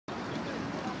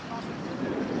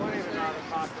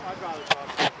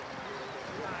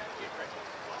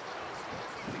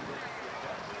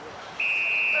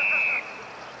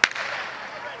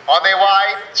On their way,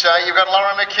 so you've got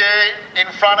Lauren McHugh in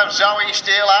front of Zoe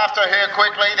Steele, after her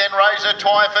quickly, then Rosa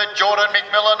Twyford, Jordan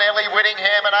McMillan, Ellie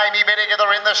Whittingham and Amy Miniger are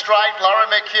in the straight.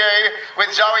 Lauren McHugh with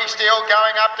Zoe Steele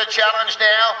going up to challenge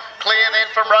now. Clear then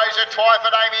from Rosa Twyford,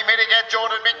 Amy Miniger,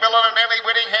 Jordan McMillan and Ellie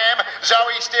Whittingham.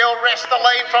 Zoe Steele rests the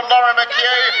lead from Lauren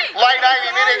McHugh. Late Amy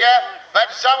Miniger,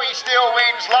 but Zoe Steele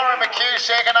wins. Lauren McHugh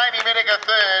second, Amy Miniger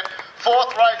third.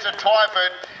 Fourth, Rosa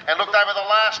Twyford. And look, they were the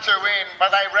last two in, but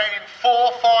they ran in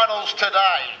 4 finals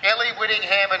today. Ellie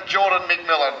Whittingham and Jordan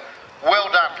McMillan. Well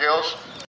done, girls.